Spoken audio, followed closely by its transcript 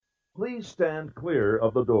Please stand clear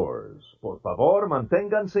of the doors. Por favor,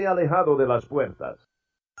 manténganse alejado de las puertas.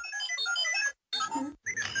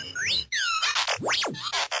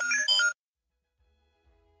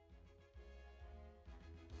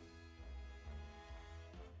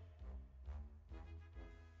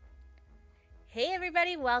 Hey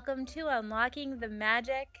everybody, welcome to Unlocking the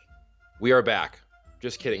Magic. We are back.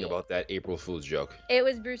 Just kidding about that April Fool's joke. It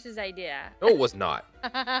was Bruce's idea. No, it was not.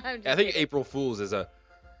 I I think April Fool's is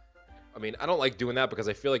I don't like doing that because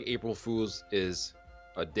I feel like April Fool's is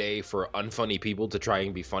a day for unfunny people to try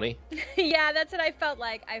and be funny. Yeah, that's what I felt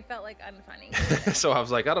like. I felt like unfunny. So I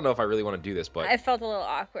was like, I don't know if I really want to do this, but I felt a little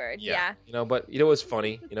awkward. Yeah. But it was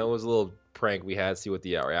funny. It was a little prank we had. See what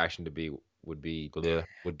the reaction would be.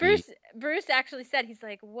 Bruce actually said, he's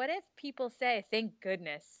like, what if people say, thank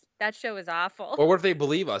goodness that show is awful? Or what if they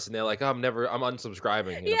believe us and they're like, I'm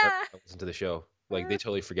unsubscribing. I'm Yeah. never listen to the show. Like they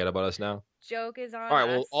totally forget about us now. Joke is on All right, us.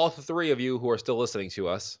 well, all three of you who are still listening to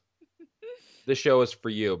us, this show is for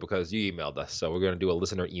you because you emailed us. So we're going to do a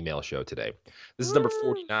listener email show today. This is number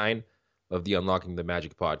 49 of the Unlocking the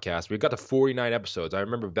Magic podcast. We've got to 49 episodes. I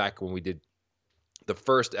remember back when we did the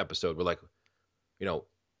first episode, we're like,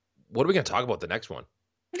 what are we going to talk about the next one?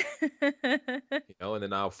 And then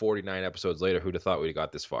now 49 episodes later, who'd have thought we'd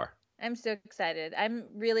got this far? I'm so excited. I'm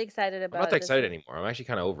really excited about it. I'm not that excited anymore. I'm actually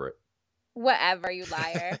kind of over it. Whatever, you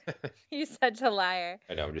liar. You're such a liar.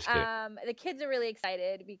 I know, I'm just kidding. The kids are really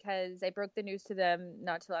excited because I broke the news to them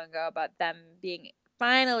not too long ago about them being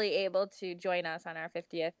finally able to join us on our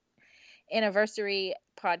 50th anniversary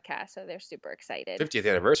podcast. So they're super excited. 50th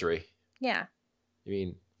anniversary? Yeah. You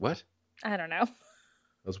mean, what? I don't know. That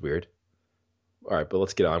was weird. All right, but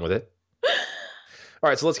let's get on with it. All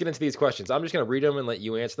right, so let's get into these questions. I'm just going to read them and let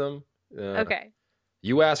you answer them. Okay.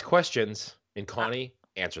 You ask questions, and Connie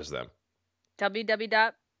answers them.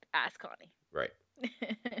 www.askconnie. Right.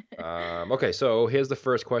 Okay, so here's the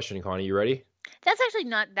first question, Connie. You ready? That's actually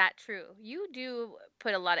not that true. You do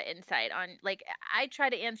put a lot of insight on, like, I try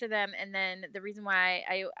to answer them, and then the reason why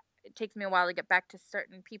it takes me a while to get back to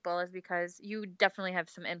certain people is because you definitely have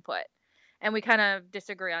some input. And we kind of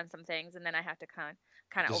disagree on some things, and then I have to kind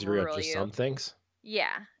of Disagree overrule on just you. some things?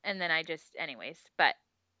 Yeah, and then anyways. But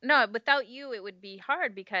no, without you, it would be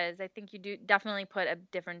hard because I think you do definitely put a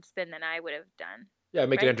different spin than I would have done. Yeah,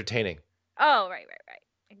 make it entertaining. Oh, right.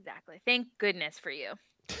 Exactly. Thank goodness for you.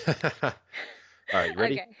 All right, you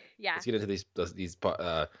ready? Okay, yeah. Let's get into these.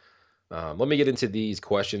 Let me get into these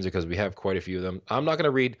questions because we have quite a few of them. I'm not going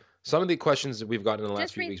to read some of the questions that we've gotten in the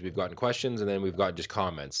last few weeks. We've gotten questions, and then we've got just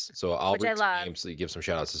comments. So I'll read some names so you give some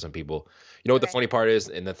shout outs to some people. You know what the funny part is,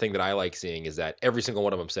 and the thing that I like seeing is that every single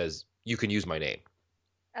one of them says, you can use my name.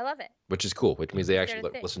 I love it. Which is cool, which means they actually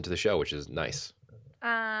listen to the show, which is nice.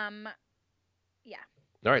 Yeah.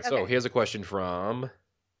 All right, so here's a question from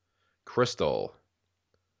Crystal.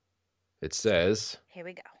 It says... Here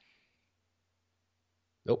we go.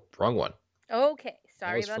 Nope, wrong one. Okay,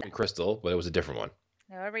 sorry about that. It was from Crystal, but it was a different one.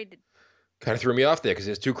 No, I already did. Kind of threw me off there because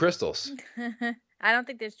there's two crystals. I don't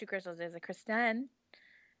think there's two crystals. There's a Kristen.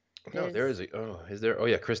 No, there is is there? Oh,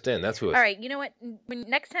 yeah, Kristen. That's who it is. All right, you know what?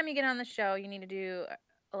 Next time you get on the show, you need to do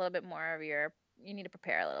a little bit more of you need to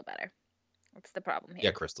prepare a little better. That's the problem here.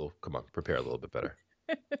 Yeah, Crystal, come on, prepare a little bit better.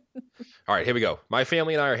 All right, here we go. My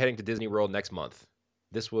family and I are heading to Disney World next month.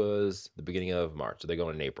 This was the beginning of March, so they're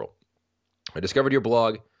going in April. I discovered your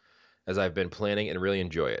blog as I've been planning and really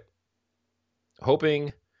enjoy it.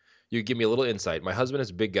 Hoping you give me a little insight. My husband is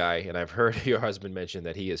a big guy, and I've heard your husband mention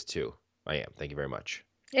that he is too. I am. Thank you very much.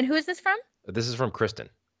 And who is this from? This is from Kristen.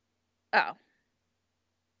 Oh.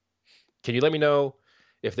 Can you let me know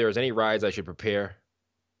if there is any rides I should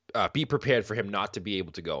be prepared for him not to be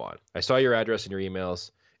able to go on? I saw your address in your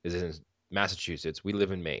emails. Is in Massachusetts. We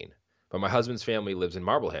live in Maine. But my husband's family lives in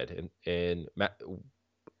Marblehead. I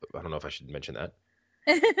don't know if I should mention that.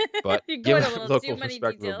 But give a local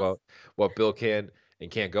perspective about what Bill can and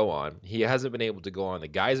can't go on. He hasn't been able to go on the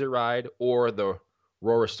Geyser ride or the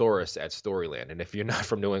Rorosaurus at Storyland. And if you're not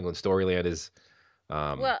from New England, Storyland is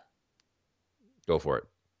go for it.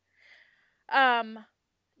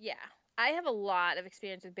 Yeah. I have a lot of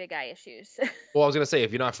experience with big eye issues. Well, I was gonna say,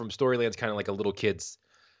 if you're not from Storyland's kind of like a little kid's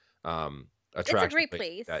attraction. It's a great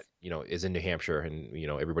place that is in New Hampshire, and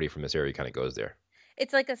everybody from this area kind of goes there.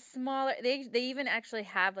 It's like a smaller. They even actually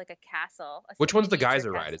have like a castle. Which one's the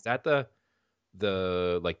Geyser ride? Is that the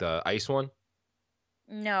ice one?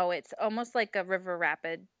 No, it's almost like a river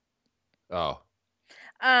rapid. Oh.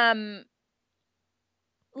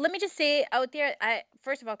 Let me just say out there,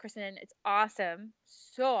 first of all, Kristen, it's awesome,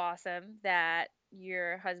 so awesome that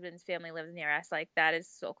your husband's family lives near us. Like, that is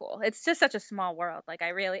so cool. It's just such a small world. Like,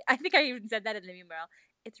 I think I even said that in the email.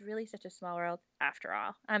 it's really such a small world after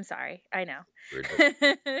all. I'm sorry. I know. Weird.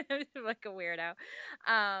 I'm like a weirdo.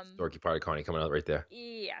 Um, Dorky Party Connie coming out right there.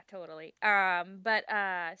 yeah, totally. But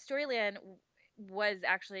Storyland was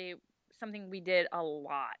actually something we did a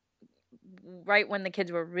lot right when the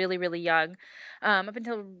kids were really, really young, up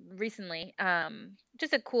until recently.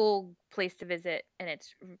 Just a cool place to visit, and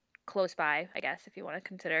it's close by, I guess, if you want to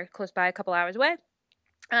consider close by, a couple hours away.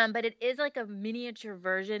 But it is like a miniature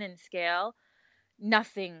version in scale.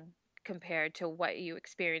 Nothing compared to what you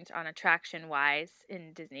experience on attraction wise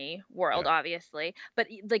in Disney World, Yeah. obviously. But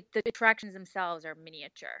like the attractions themselves are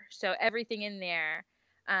miniature. So everything in there,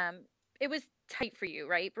 um, it was tight for you,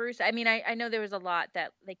 right, Bruce? I mean, I know there was a lot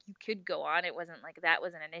that like you could go on. It wasn't like that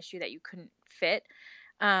wasn't an issue that you couldn't fit.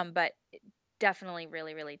 But definitely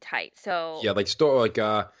really, really tight. So Yeah,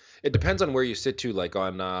 it depends on where you sit too. Like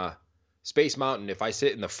on Space Mountain, if I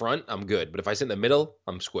sit in the front, I'm good. But if I sit in the middle,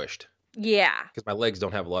 I'm squished yeah. because my legs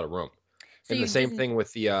don't have a lot of room. So And you the same just thing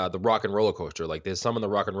with the Rock and Roller Coaster. Like there's some in the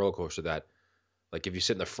Rock and Roller Coaster that, like if you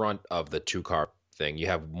sit in the front of the two-car thing, you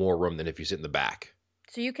have more room than if you sit in the back.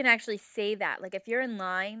 So you can actually say that. Like if you're in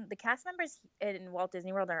line, the cast members in Walt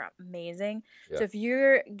Disney World are amazing. Yeah. So if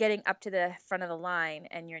you're getting up to the front of the line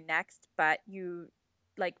and you're next, but you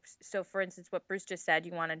like so for instance what Bruce just said,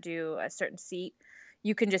 you want to do a certain seat,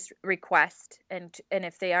 you can just request and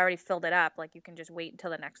if they already filled it up, like you can just wait until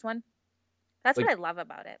the next one. That's Like what I love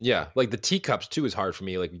about it. yeah, like the teacups too is hard for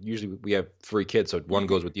me. Like usually we have 3 kids, so one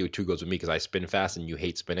goes with you, two goes with me because I spin fast and you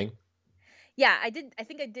hate spinning. Yeah, I think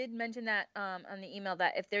I did mention that on the email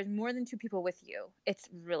that if there's more than two people with you, it's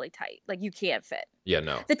really tight. Like you can't fit. Yeah,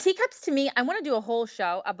 no. The teacups to me, I want to do a whole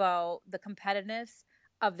show about the competitiveness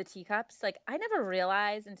of the teacups. Like I never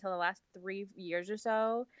realized until the last 3 years or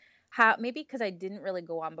so how maybe because I didn't really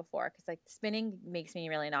go on before because like spinning makes me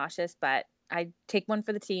really nauseous, but I take one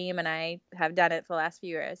for the team and I have done it for the last few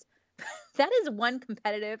years. That is one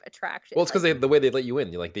competitive attraction. Well, it's because Like the way they let you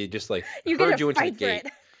in. Like they just like you get herd to you into the fight for gate,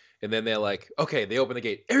 it. and then they're like, okay, they open the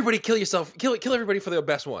gate. Everybody kill yourself. Kill everybody for the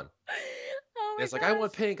best one. Oh And my it's like, I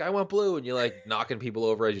want gosh. pink, I want blue, and you're like knocking people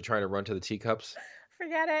over as you're trying to run to the teacups.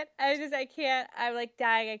 Forget it. I can't. I'm like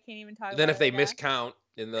dying. I can't even talk And then about if it they right now. miscount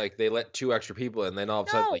and like they let 2 extra people, and then all of a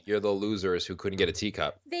sudden No, like you're the losers who couldn't get a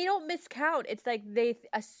teacup. they don't miscount. It's like they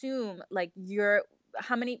assume like you're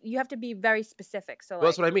how many you have to be very specific. So Well,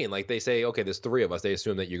 that's like what I mean. Like they say, okay, there's 3 of us. They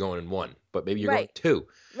assume that you're going in one, but maybe you're going right, in two.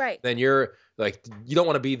 right. Then you're like, you don't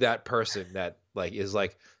want to be that person that like is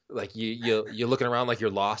like you're looking around like you're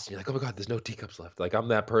lost. And you're like, oh my god, there's no teacups left. Like I'm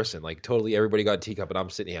that person. Like totally, everybody got a teacup, and I'm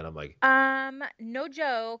sitting here and I'm like, No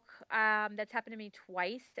joke. That's happened to me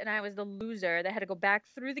twice, and I was the loser that had to go back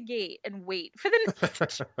through the gate and wait for the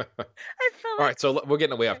next. I felt all like right. So we're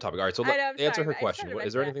getting way off okay. topic. All right. So I know. I'm answer sorry, her but I just question. wanted to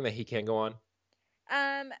Is mention there that. anything that he can't go on?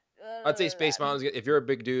 Um, I'd say Space uh, Mountain's. If you're a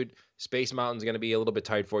big dude, Space Mountain's going to be a little bit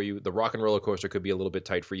tight for you. The Rock and Roller Coaster could be a little bit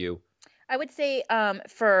tight for you. I would say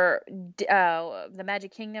for the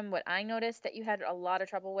Magic Kingdom, what I noticed that you had a lot of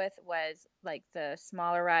trouble with was like the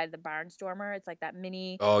smaller ride, the Barnstormer. It's like that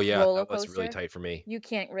mini Oh yeah, roller that was really coaster. tight for me. You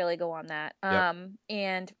can't really go on that. Yep.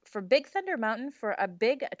 And for Big Thunder Mountain, for a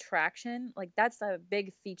big attraction, like that's a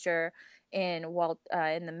big feature in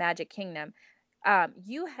in the Magic Kingdom.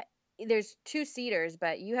 There's two seaters,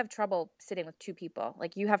 but you have trouble sitting with two people.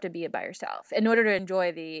 Like you have to be by yourself in order to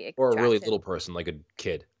enjoy the Or a really attraction. little person, like a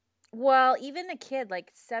kid. Well, even a kid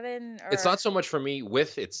like 7 It's or not so much for me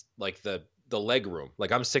with it's like the leg room.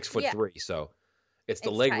 Like I'm 6'3", yeah, so it's the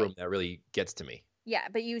it's leg room tight. that really gets to me. Yeah,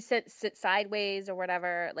 but you sit sideways or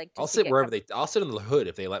whatever, like I'll just to sit get wherever comfortable. I'll sit in the hood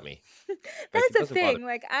if they let me. Like That's it the doesn't bother thing.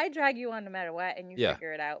 Like I drag you on no matter what, and you me. Yeah.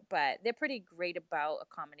 figure it out. But they're pretty great about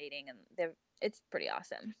accommodating, and it's pretty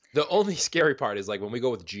awesome. The only scary part is like when we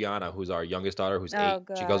go with Gianna, who's our youngest daughter, who's 8.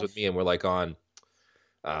 Oh She goes with me, gosh. and we're like on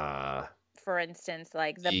uh For instance,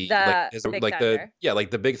 like the the the Big Thunder.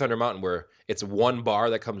 like the Big Thunder Mountain where it's one bar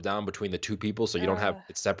that comes down between the two people, so you don't have Uh,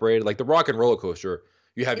 it's separated. Like the Rock and Roller Coaster,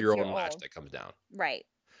 you have it's your your own latch own, that comes down. right?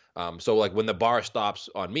 So like when the bar stops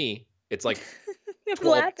on me, it's like I'm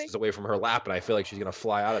 12 laughing. inches away from her lap, and I feel like she's gonna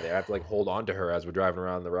fly out of there. I have to like hold on to her as we're driving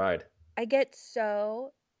around the ride. I get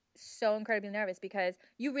so incredibly nervous because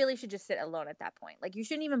you really should just sit alone at that point. Like you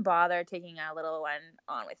shouldn't even bother taking a little one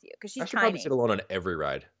on with you because I she's should probably sit tiny. alone on every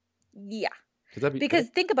ride. Yeah. Cause that'd be Because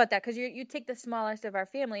think about that, because you take the smallest of our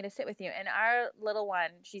family to sit with you, and our little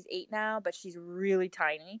one, she's 8 now, but she's really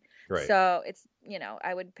tiny. right. So it's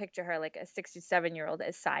I would picture her like a 6 to 7 year old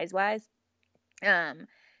as size wise. Um,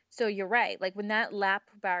 so you're right. Like when that lap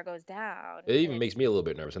bar goes down, It even and makes me a little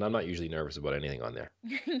bit nervous, and I'm not usually nervous about anything on there.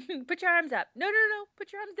 it's put your arms up. No, no, no,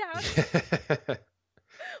 put your arms down.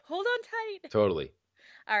 Hold on tight. Totally.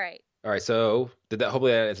 All right. All right, so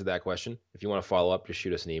hopefully that answered that question. If you want to follow up, just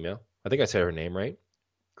shoot us an email. I think I said her name right.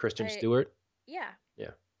 Kristen I Stewart. Yeah.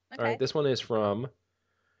 Yeah. All right, Okay. this one is from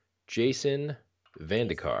Jason Jason.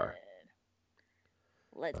 Vandekar.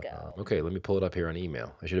 Let's go. Okay, let me pull it up here on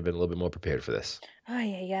email. I should have been a little bit more prepared for this. Oh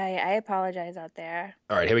yeah. I apologize out there.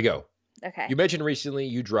 All right, here we go. Okay. You mentioned recently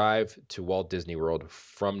you drive to Walt Disney World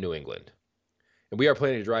from New England. And we are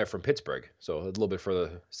planning to drive from Pittsburgh, so a little bit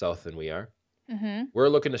further south than we are. Mm-hmm. We're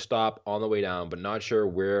looking to stop on the way down, but not sure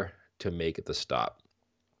where to make the stop.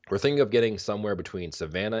 We're thinking of getting somewhere between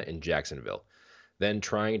Savannah and Jacksonville, then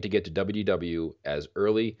trying to get to WDW as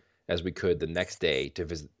early as we could the next day to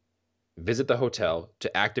visit the hotel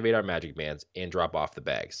to activate our magic bands and drop off the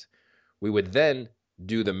bags. We would then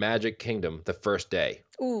do the Magic Kingdom the first day.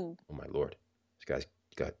 Ooh. Oh my lord, this guy's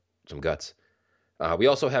got some guts. We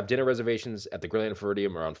also have dinner reservations at the Grand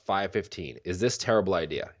Floridian around 5:15. Is this terrible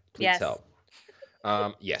idea? Please Yes. help.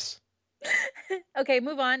 Yes. Okay,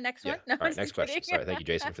 move on. Next Yeah. one. No, All right. I'm Next just question. kidding. Sorry. Thank you,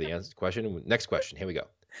 Jason, for the question. Next question. Here we go.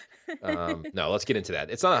 No, let's get into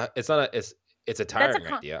that. It's a tiring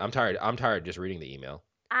idea. I'm tired just reading the email.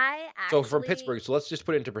 So from Pittsburgh, so let's just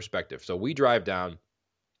put it into perspective. So we drive down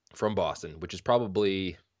from Boston, which is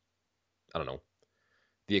probably, I don't know,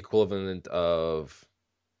 the equivalent of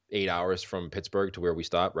 8 hours from Pittsburgh to where we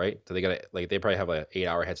stop, right? So they probably have an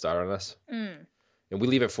 8-hour head start on us. Mm. And we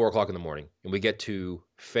leave at 4:00 in the morning, and we get to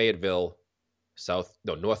Fayetteville,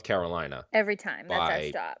 North Carolina Every time. That's our by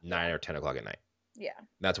stop. 9 or 10 o'clock at night. Yeah.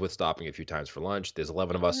 That's with stopping a few times for lunch. There's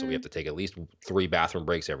 11 of us, so we Mhm. have to take at least 3 bathroom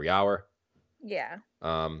breaks every hour. Yeah.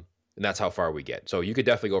 And that's how far we get. So you could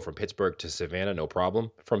definitely go from Pittsburgh to Savannah, no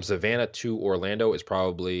problem. From Savannah to Orlando is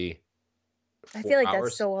probably I feel like 4 hours,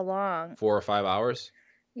 that's so long. 4 or 5 hours.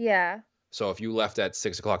 Yeah. So if you left at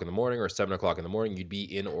 6 o'clock in the morning or 7 o'clock in the morning, you'd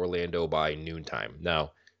be in Orlando by noontime.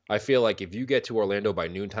 Now, I feel like if you get to Orlando by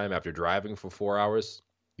noontime after driving for 4 hours,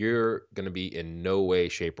 you're going to be in no way,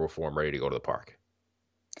 shape, or form ready to go to the park.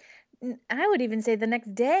 I would even say the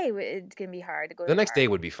next day it's gonna be hard to go to The the next park. day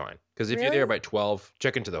would be fine. Because if you're there Really? by 12,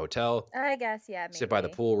 check into the hotel, I guess, yeah, sit by the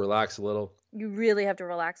maybe. pool, relax a little, You really have to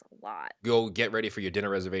relax a lot. go get ready for your dinner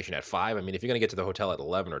reservation at 5. I mean, if you're going to get to the hotel at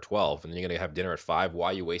 11 or 12 and then you're going to have dinner at 5, why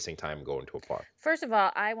are you wasting time going to a park? First of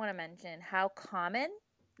all, I want to mention how common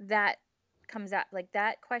that comes up. Like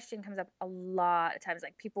that question comes up a lot of times.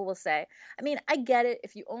 Like people will say, I mean, I get it.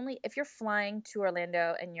 If you're flying to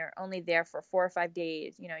Orlando and you're only there for 4 or 5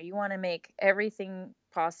 days, you want to make everything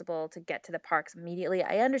possible to get to the parks immediately.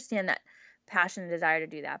 I understand that passion and desire to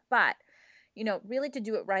do that, but really to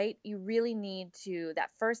do it right, you really need to, that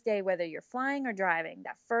first day, whether you're flying or driving,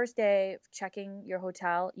 that first day of checking your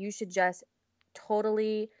hotel, you should just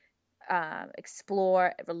totally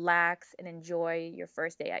explore, relax, and enjoy your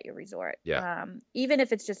first day at your resort. Yeah. Even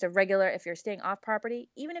if it's just if you're staying off property,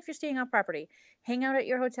 hang out at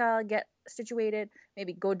your hotel, get situated,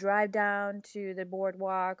 maybe go drive down to the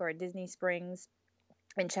boardwalk or Disney Springs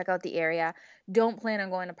and check out the area. Don't plan on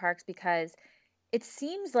going to parks because it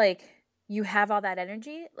seems like you have all that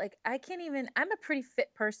energy. Like I'm a pretty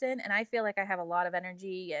fit person and I feel like I have a lot of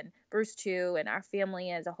energy, and Bruce too, and our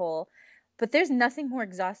family as a whole. But there's nothing more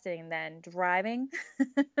exhausting than driving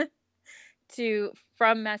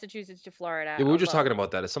from Massachusetts to Florida. Yeah, we were just alone. talking about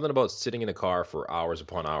that. It's something about sitting in a car for hours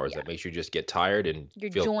upon hours that makes you just get tired and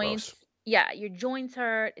feel gross. Yeah, your joints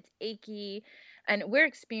hurt, it's achy. And we're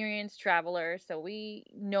experienced travelers, so we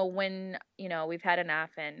know when, we've had enough,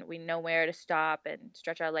 and we know where to stop and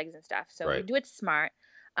stretch our legs and stuff. So we Right. do it smart.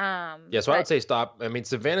 Yeah, so I would say stop. I mean,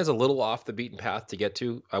 Savannah's a little off the beaten path to get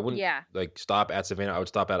to. I wouldn't stop at Savannah. I would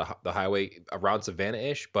stop at the highway around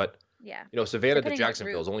Savannah-ish, but yeah, Savannah to depending on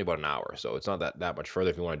Jacksonville is only about an hour, so it's not that much further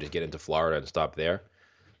if you want to just get into Florida and stop there.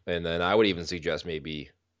 And then I would even suggest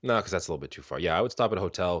because that's a little bit too far. Yeah, I would stop at a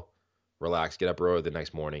hotel, relax, get up early the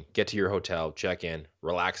next morning, get to your hotel, check in,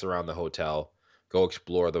 relax around the hotel, go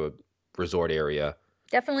explore the resort area.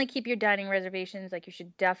 Definitely keep your dining reservations. Like you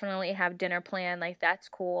should definitely have dinner planned. Like that's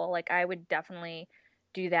cool. Like I would definitely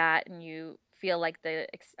do that, and you feel like the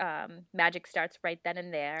magic starts right then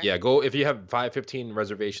and there. Yeah, go if you have 5:15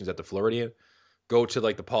 reservations at the Floridian, go to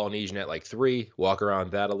like the Polynesian at like 3, walk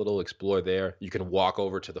around that a little, explore there. You can walk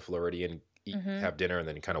over to the Floridian, eat, have dinner, and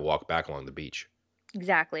then kind of walk back along the beach.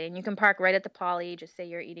 Exactly. And you can park right at the Poly, just say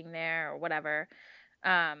you're eating there or whatever.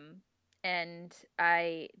 And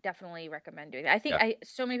I definitely recommend doing that. I think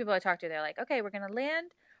so many people I talk to, they're like, okay, we're going to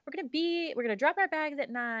land. We're going to drop our bags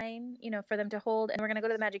at 9, for them to hold. And we're going to go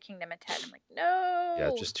to the Magic Kingdom at 10. I'm like, no. Yeah,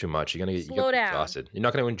 it's just too much. You're going to slow get down. exhausted. You're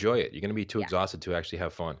not going to enjoy it. You're going to be too exhausted to actually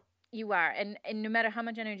have fun. You are. And no matter how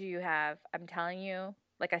much energy you have, I'm telling you,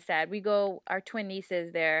 like I said, our twin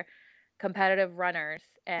nieces, they're competitive runners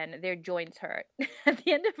and their joints hurt at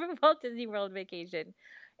the end of a Walt Disney World vacation.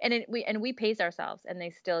 And we pace ourselves and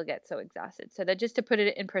they still get so exhausted. So that just to put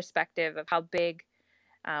it in perspective of how big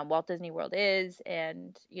Walt Disney World is,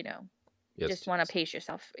 and Yes, just want to pace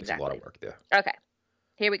yourself. it's a lot Exactly. of work there. Okay,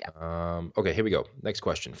 here we go. Okay, here we go. Next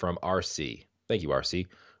question from RC. Thank you, RC.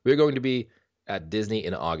 We're going to be at Disney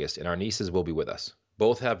in August, and our nieces will be with us.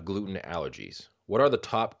 Both have gluten allergies. What are the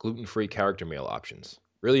top gluten-free character meal options?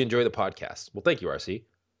 Really enjoy the podcast. Well, thank you, RC.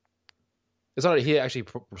 It's not. He actually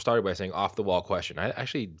started by saying off-the-wall question.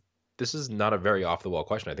 This is not a very off-the-wall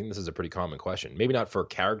question. I think this is a pretty common question. Maybe not for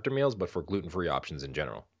character meals, but for gluten-free options in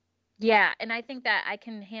general. Yeah, and I think that I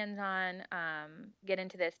can hands-on get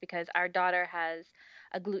into this because our daughter has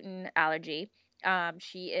a gluten allergy.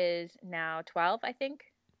 She is now 12, I think,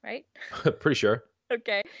 right? Pretty sure.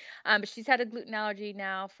 Okay. But she's had a gluten allergy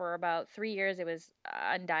now for about 3 years. It was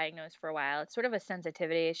undiagnosed for a while. It's sort of a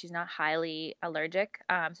sensitivity. She's not highly allergic,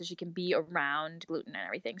 so she can be around gluten and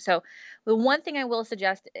everything. So the one thing I will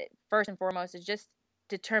suggest first and foremost is just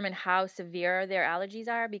determine how severe their allergies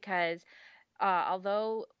are, because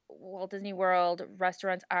although Walt Disney World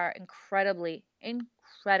restaurants are incredibly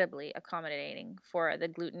accommodating for the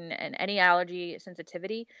gluten and any allergy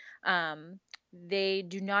sensitivity, they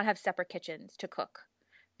do not have separate kitchens to cook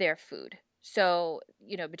their food. So,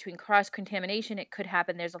 between cross contamination, it could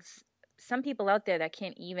happen. There's some people out there that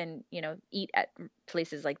can't even, eat at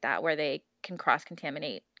places like that where they can cross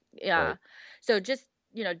contaminate. Yeah. Right. So just,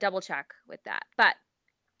 double check with that. But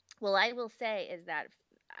what I will say is that,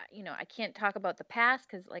 I can't talk about the past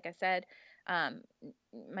because, like I said,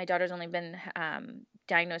 my daughter's only been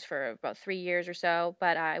diagnosed for about 3 years or so.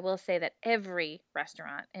 But I will say that every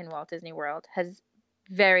restaurant in Walt Disney World has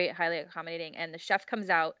very highly accommodating, and the chef comes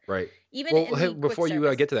out Right. even Well, in hey, the quick before you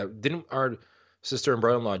service. get to that, didn't our sister and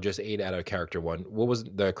brother-in-law just ate at a character one? What was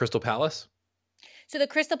the Crystal Palace? So the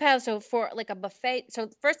Crystal Palace, so for like a buffet, so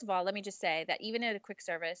first of all, let me just say that even at a quick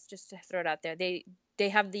service, just to throw it out there, they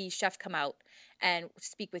have the chef come out and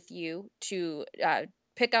speak with you to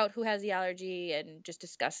pick out who has the allergy and just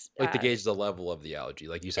discuss. Like to gauge the level of the allergy,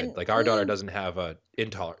 like you said. And Like our daughter doesn't have a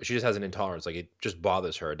intolerance; she just has an intolerance. Like it just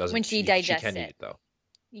bothers her. It doesn't. when she She digests can eat it, it though.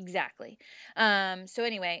 exactly. So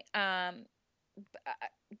anyway,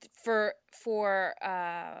 for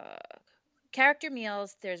character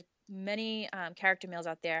meals, there's many character meals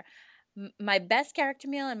out there. My best character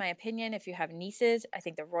meal, in my opinion, if you have nieces, I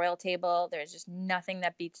think the royal table. There's just nothing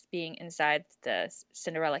that beats being inside the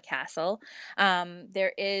Cinderella castle.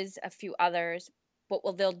 There is a few others, but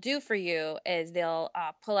what they'll do for you is they'll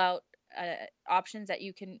pull out options that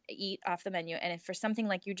you can eat off the menu. And if for something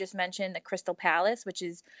like you just mentioned, the Crystal Palace, which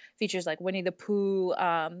is features like Winnie the Pooh,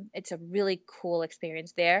 it's a really cool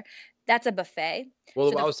experience there. That's a buffet.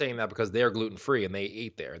 Well, So I the was saying that because they're gluten free and they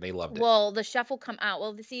ate there and they loved it. well, the chef will come out.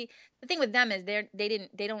 Well, see, the thing with them is they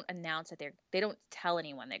don't announce that they don't tell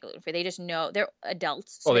anyone they're gluten free. They just know they're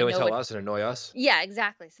adults, so Oh, they they only know tell what. us and annoy us. Yeah,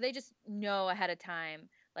 exactly. So they just know ahead of time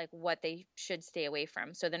like what they should stay away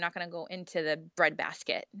from. So they're not going to go into the bread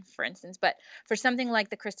basket, for instance. But for something like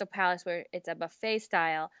the Crystal Palace, where it's a buffet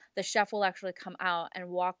style, the chef will actually come out and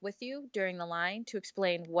walk with you during the line to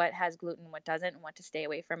explain what has gluten, what doesn't, and what to stay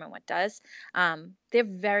away from and what does. They're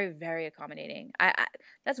very, very accommodating.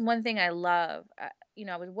 That's one thing I love.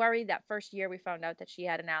 I was worried that first year we found out that she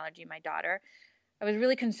had an allergy, my daughter. I was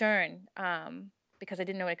really concerned because I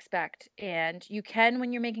didn't know what to expect. And you can,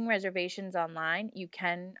 when you're making reservations online, you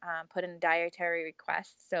can put in a dietary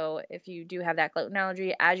request. So if you do have that gluten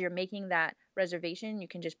allergy, as you're making that reservation, you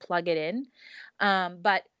can just plug it in.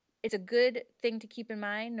 But it's a good thing to keep in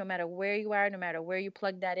mind, no matter where you are, no matter where you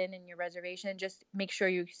plug that in your reservation. Just make sure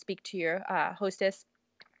you speak to your hostess,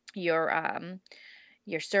 your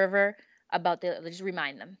server about just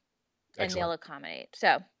remind them, and they'll Excellent. accommodate.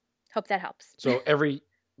 So hope that helps. So every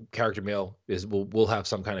character meal will have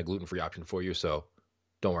some kind of gluten free option for you. So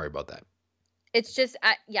don't worry about that. It's just,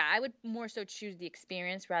 I would more so choose the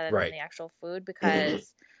experience rather than Right. the actual food,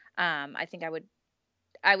 because I think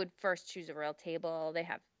I would first choose a royal table. They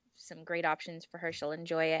have some great options for her. She'll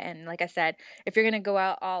enjoy it. And like I said, if you're going to go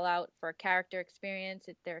out all out for a character experience,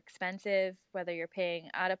 they're expensive, whether you're paying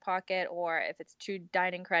out of pocket or if it's 2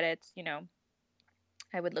 dining credits,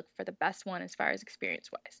 I would look for the best one as far as experience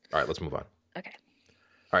wise. All right, let's move on. Okay.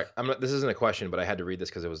 All right, this isn't a question, but I had to read this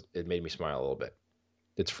because it made me smile a little bit.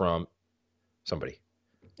 It's from somebody.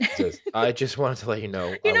 It says, "I just wanted to let you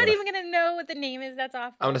know." You're not even going to know what the name is. That's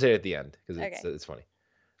awful. I'm going to say it at the end because Okay. it's funny.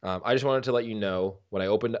 I just wanted to let you know when I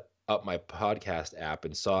opened up my podcast app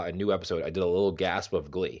and saw a new episode, I did a little gasp of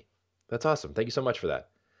glee. That's awesome. Thank you so much for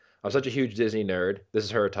that. I'm such a huge Disney nerd. This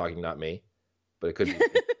is her talking, not me, but it could be me.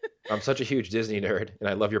 I'm such a huge Disney nerd, and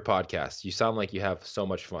I love your podcast. You sound like you have so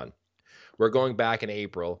much fun. We're going back in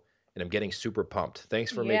April, and I'm getting super pumped.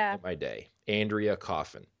 Thanks for making Yeah, it my day. Andrea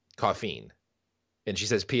Coffin. And she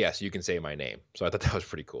says, P.S. You can say my name. So I thought that was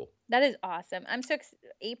pretty cool. that is awesome. I'm so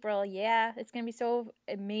April. Yeah, it's gonna be so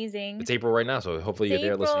It's amazing. April right now, so hopefully It's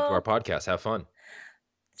you're there listening to our April. podcast. Have fun.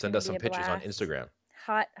 It's Send gonna us be some a pictures on blast. Instagram.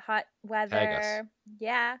 Hot Tag us. weather.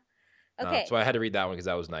 Yeah. Okay. So I had to read that one because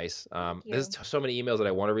that was nice. Thank There's you. so many emails that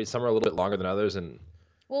I want to read. Some are a little bit longer than others, and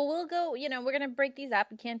Well, we'll go. We're gonna break these up.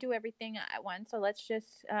 We can't do everything at once, so let's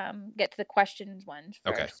just get to the questions ones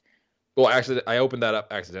okay. first. Well, actually, I opened that up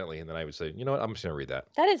accidentally, and then I would say, you know what? I'm just gonna read that.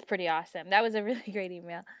 That is pretty awesome. That was a really great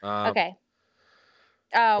email. Um, Okay.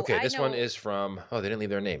 Oh, okay, I this one know. is from. Oh, they didn't leave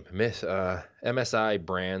their name. Miss MSI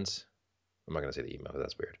Brands. I'm not gonna say the email. 'Cause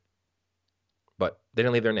that's weird. But they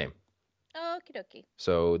didn't leave their name. Okie dokie.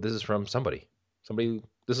 So this is from somebody.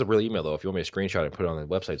 This is a real email though. If you want me to screenshot and put it on the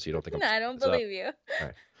website, so you don't think I'm. No, just I making don't this up. believe you. All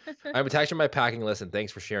right. I'm attaching my packing list, and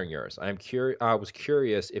thanks for sharing yours. I was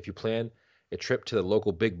curious if you plan a trip to the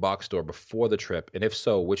local big box store before the trip, and if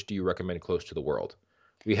so, which do you recommend close to the world?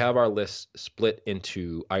 We have our list split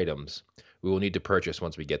into items we will need to purchase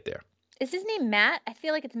once we get there. Is his name Matt? I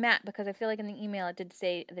feel like it's Matt because I feel like in the email it did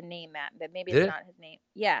say the name Matt, but maybe Did it's it? not his name.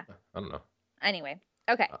 Yeah. I don't know. Anyway.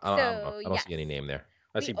 Okay. I don't know. So I don't yes, see any name there.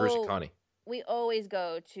 I we see Bruce and Connie. we always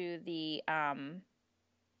go to the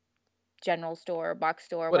general store, box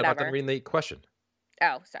store, What? I'm not whatever. done reading the question.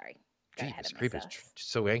 Oh, sorry. Got ahead Jeepers of creepers. myself.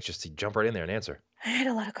 Just so anxious to jump right in there and answer. I had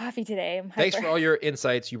a lot of coffee today. I'm Thanks hyper. for all your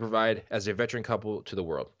insights you provide as a veteran couple to the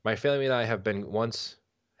world. My family and I have been once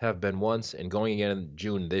and going again in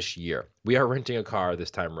June this year. We are renting a car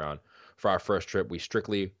this time around. For our first trip, we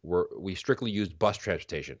strictly used bus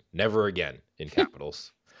transportation. Never again in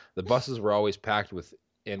capitals. The buses were always packed with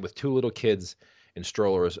two little kids in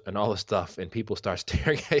strollers and all the stuff, and people start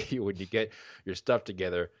staring at you when you get your stuff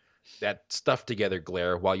together. That stuff together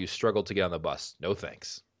glare while you struggle to get on the bus. No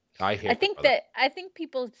thanks. I think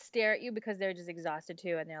people stare at you because they're just exhausted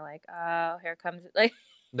too, and they're like, "Oh, here comes it." Like,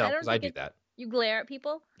 No, I don't because I think do it's that. you glare at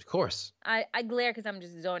people. Of course. I glare because I'm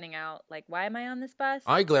just zoning out. Like, why am I on this bus?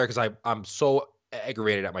 I glare because I'm so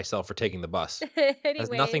aggravated at myself for taking the bus. It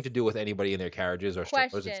has nothing Anyways, to do with anybody in their carriages or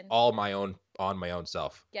strollers. It's question. all on my own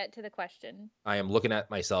self. Get to the question. I am looking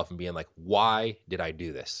at myself and being like, why did I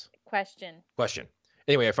do this? Question.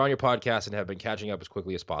 Anyway, I found your podcast and have been catching up as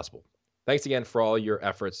quickly as possible. Thanks again for all your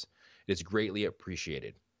efforts. It is greatly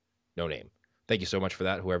appreciated. No name. Thank you so much for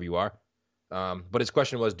that, whoever you are. But his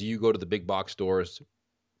question was, do you go to the big box stores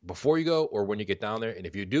before you go or when you get down there? And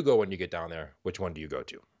if you do go when you get down there, which one do you go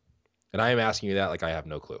to? And I am asking you that like I have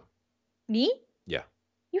no clue. Me? Yeah.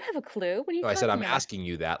 You have a clue? What are you No, I talking said I'm about? asking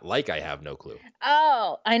you that like I have no clue.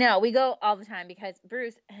 Oh, I know. We go all the time because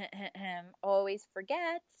Bruce always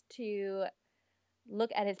forgets to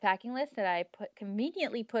look at his packing list that I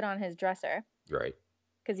conveniently put on his dresser Right.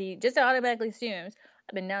 because he just automatically assumes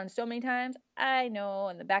I've been down so many times. I know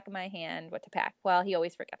in the back of my hand what to pack. Well, he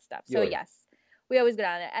always forgets stuff. So Yeah. yes, we always go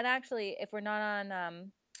down there. And actually, if we're not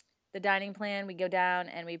on the dining plan, we go down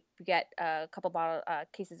and we get a couple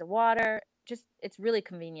cases of water. Just it's really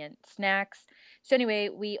convenient. Snacks. So anyway,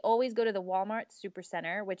 we always go to the Walmart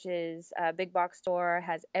Supercenter, which is a big box store,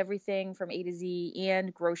 has everything from A to Z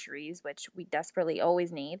and groceries, which we desperately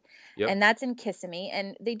always need. Yep. And that's in Kissimmee.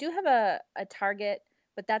 And they do have a Target,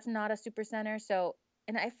 but that's not a Supercenter. So,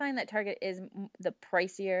 and I find that Target is the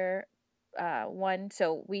pricier one.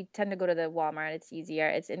 So we tend to go to the Walmart. It's easier.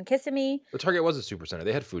 It's in Kissimmee. The Target was a super center.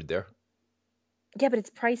 They had food there. Yeah, but it's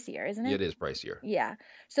pricier, isn't it? Yeah, it is pricier. Yeah.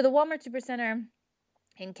 So the Walmart Supercenter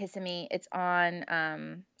in Kissimmee, it's on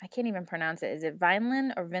I can't even pronounce it. Is it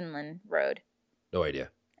Vineland or Vinland Road? No idea.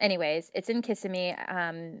 Anyways, it's in Kissimmee.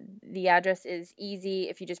 The address is easy.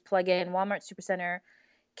 If you just plug in Walmart Supercenter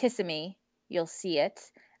Kissimmee, you'll see it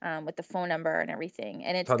with the phone number and everything.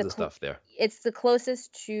 And it's tons of stuff there. It's the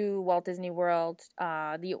closest to Walt Disney World.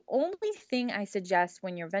 The only thing I suggest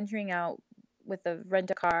when you're venturing out with a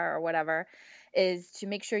rent-a-car or whatever is to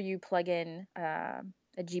make sure you plug in a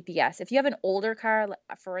GPS. If you have an older car,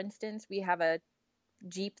 for instance, we have a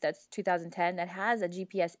Jeep that's 2010 that has a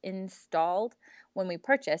GPS installed when we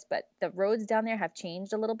purchased, but the roads down there have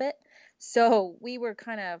changed a little bit. So we were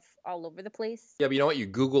kind of all over the place. Yeah, but you know what? Your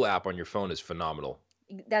Google app on your phone is phenomenal.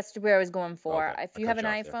 That's where I was going for. Okay, If you have an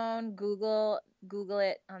iPhone, Google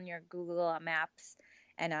it on your Google Maps,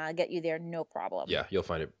 and I'll get you there, no problem. Yeah, you'll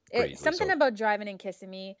find it pretty easily. Something about driving in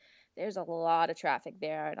Kissimmee, there's a lot of traffic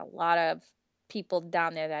there and a lot of people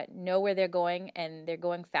down there that know where they're going and they're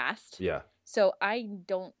going fast. Yeah. So I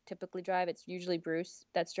don't typically drive. It's usually Bruce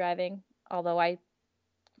that's driving, although I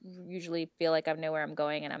usually feel like I know where I'm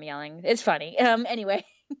going and I'm yelling. It's funny. Anyway,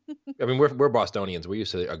 I mean, we're Bostonians. We're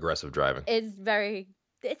used to aggressive driving. it's very.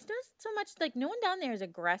 It's not so much like no one down there is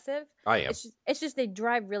aggressive. I am. It's just they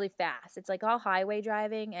drive really fast. It's like all highway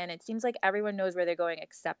driving, and it seems like everyone knows where they're going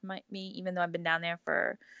except me, even though I've been down there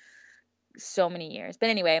for so many years. But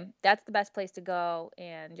anyway, that's the best place to go,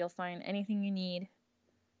 and you'll find anything you need.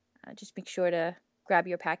 Just make sure to grab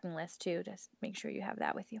your packing list too. Just make sure you have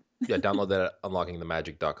that with you. Yeah, download that at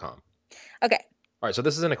unlockingthemagic.com. Okay. All right, so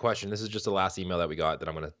this isn't a question. This is just the last email that we got that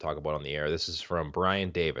I'm going to talk about on the air. This is from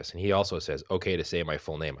Brian Davis, and he also says, okay to say my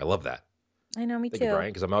full name. I love that. I know, me Thank too. you,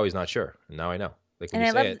 Brian, because I'm always not sure. And now I know. Like when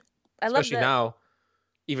And you say it, I love especially now,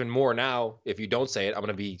 even more now, if you don't say it, I'm going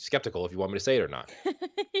to be skeptical if you want me to say it or not.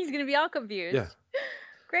 He's gonna be all confused. Yeah.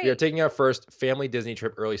 Great. We are taking our first family Disney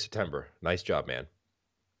trip early September. Nice job, man.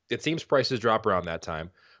 It seems prices drop around that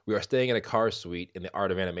time. We are staying in a car suite in the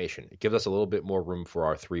Art of Animation. It gives us a little bit more room for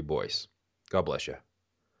our 3 boys. God bless you.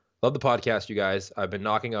 Love the podcast, you guys. I've been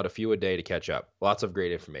knocking out a few a day to catch up. Lots of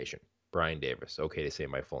great information. Brian Davis. Okay to say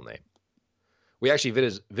my full name. We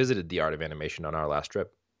actually visited the Art of Animation on our last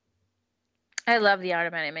trip. I love the Art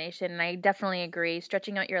of Animation, and I definitely agree.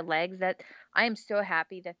 Stretching out your legs. That I am so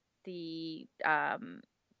happy that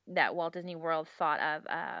that Walt Disney World thought of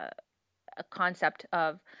a concept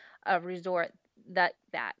of a resort that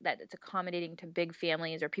it's accommodating to big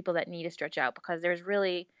families or people that need to stretch out, because there's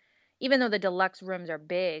really, even though the deluxe rooms are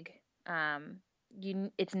big,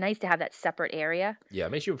 it's nice to have that separate area. Yeah,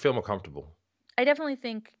 it makes you feel more comfortable. I definitely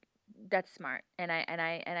think that's smart, and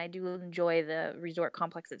I do enjoy the resort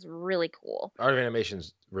complex. It's really cool. Art of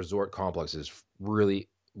Animation's resort complex is really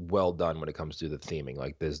well done when it comes to the theming.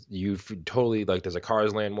 Like there's a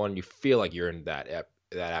Cars Land one. You feel like you're in that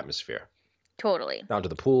atmosphere. Totally. Down to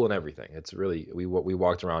the pool and everything. It's really we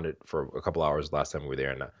walked around it for a couple hours last time we were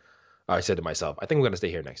there, and I said to myself, I think we're going to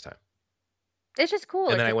stay here next time. It's just cool.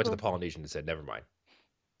 And then I went to the Polynesian and said, never mind.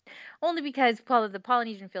 Only because the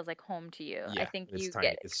Polynesian feels like home to you. Yeah, I think it's you tiny.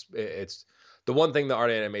 get it. It's the one thing the Art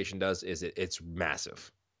of Animation does is it's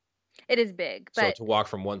massive. It is big, but so to walk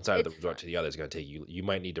from one side of the resort fun. to the other is going to take you. You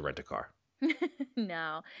might need to rent a car.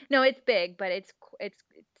 No, it's big, but it's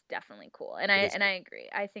definitely cool, and I agree.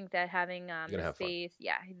 I think that having the space,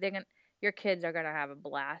 yeah, your kids are gonna have a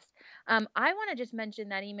blast. I want to just mention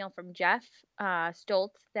that email from Jeff Stoltz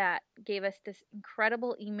that gave us this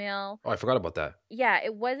incredible email. Oh, I forgot about that. Yeah,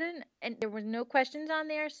 it wasn't, and there was no questions on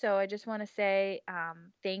there, so I just want to say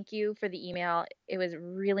thank you for the email. It was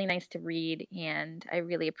really nice to read, and I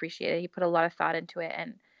really appreciate it. He put a lot of thought into it,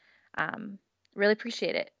 and really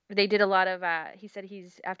appreciate it. They did a lot of, he said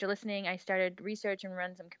after listening, I started research and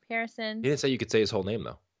run some comparisons. He didn't say you could say his whole name,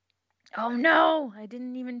 though. Oh, no, I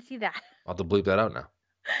didn't even see that. I'll have to bleep that out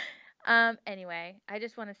now. Anyway, I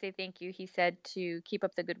just want to say thank you. He said to keep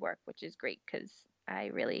up the good work, which is great, because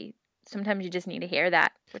sometimes you just need to hear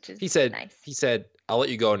that, which is nice. He said, I'll let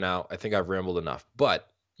you go now. I think I've rambled enough. But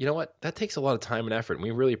you know what? That takes a lot of time and effort, and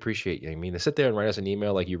we really appreciate you. I mean, to sit there and write us an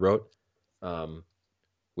email like you wrote,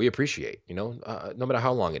 we appreciate, no matter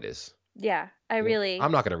how long it is. Yeah,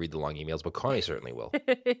 I'm not going to read the long emails, but Connie certainly will.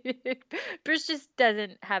 Bruce just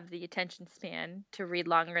doesn't have the attention span to read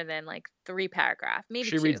longer than like 3 paragraphs. Maybe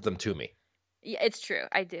she 2. reads them to me. Yeah, it's true.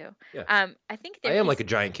 I do. Yeah. I think I am like a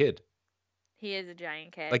giant kid. He is a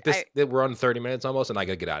giant kid. Like this, we're on 30 minutes almost, and I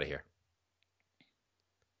got to get out of here.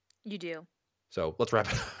 You do. So let's wrap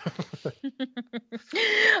it up.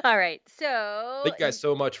 All right. So thank you guys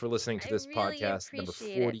so much for listening to this really podcast, number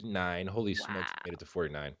 49. Holy smokes, we made it to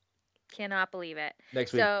 49. Cannot believe it.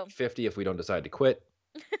 Next week, 50 if we don't decide to quit.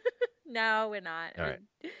 No, we're not. All right.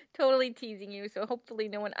 Totally teasing you. So hopefully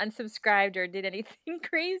no one unsubscribed or did anything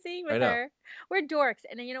crazy with her. We're dorks.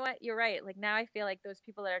 And you know what? You're right. Like now I feel like those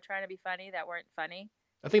people that are trying to be funny that weren't funny.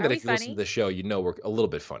 I think that if you listen to the show, we're a little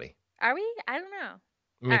bit funny. Are we? I don't know.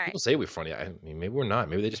 I mean, people say we're funny. I mean, maybe we're not.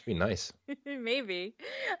 Maybe they just be nice. Maybe.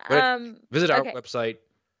 Visit our website,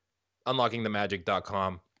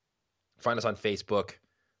 unlockingthemagic.com. Find us on Facebook.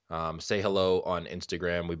 Say hello on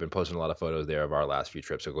Instagram. We've been posting a lot of photos there of our last few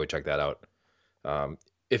trips, so go check that out.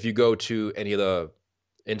 If you go to any of the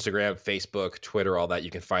Instagram, Facebook, Twitter, all that,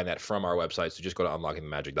 you can find that from our website. So just go to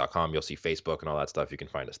unlockingthemagic.com. You'll see Facebook and all that stuff. You can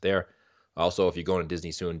find us there. Also, if you go to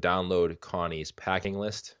Disney soon, download Connie's packing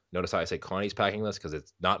list. Notice how I say Connie's packing list because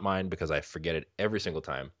it's not mine because I forget it every single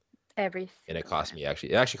time. And it costs me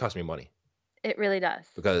it actually costs me money. It really does.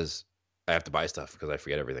 Because I have to buy stuff because I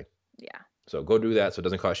forget everything. Yeah. So go do that so it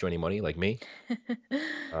doesn't cost you any money like me.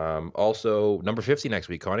 Also, number 50 next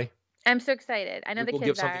week, Connie. I'm so excited. I know the kids We'll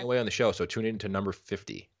give something away on the show, so tune in to number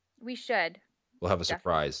 50. We should. We'll have a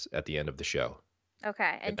surprise at the end of the show. Okay.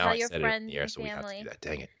 And And now tell I your said it in friends the air, and so we have to do family. that.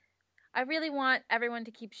 Dang it. I really want everyone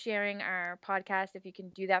to keep sharing our podcast. If you can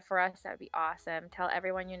do that for us, that would be awesome. Tell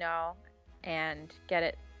everyone you know and get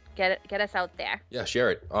us out there. Yeah,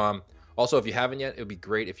 share it. Also, if you haven't yet, it would be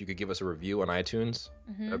great if you could give us a review on iTunes.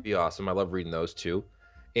 Hmm. That'd be awesome. I love reading those too.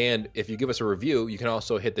 And if you give us a review, you can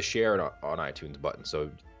also hit the share it on iTunes button.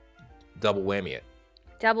 So double whammy it.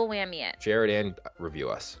 Double whammy it. Share it and review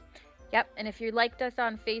us. Yep. And if you liked us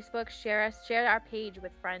on Facebook, share our page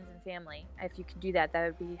with friends and family. If you can do that, that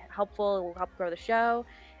would be helpful. It will help grow the show.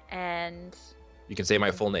 And You can say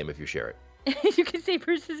my full name if you share it. you can say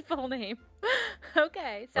Bruce's full name.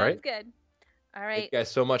 Okay. All right. Sounds good. All Thank right. you guys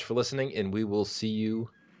so much for listening, and we will see you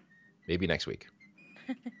maybe next week.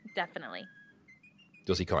 Definitely.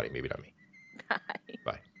 You'll see Connie, maybe not me. Bye.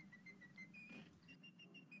 Bye.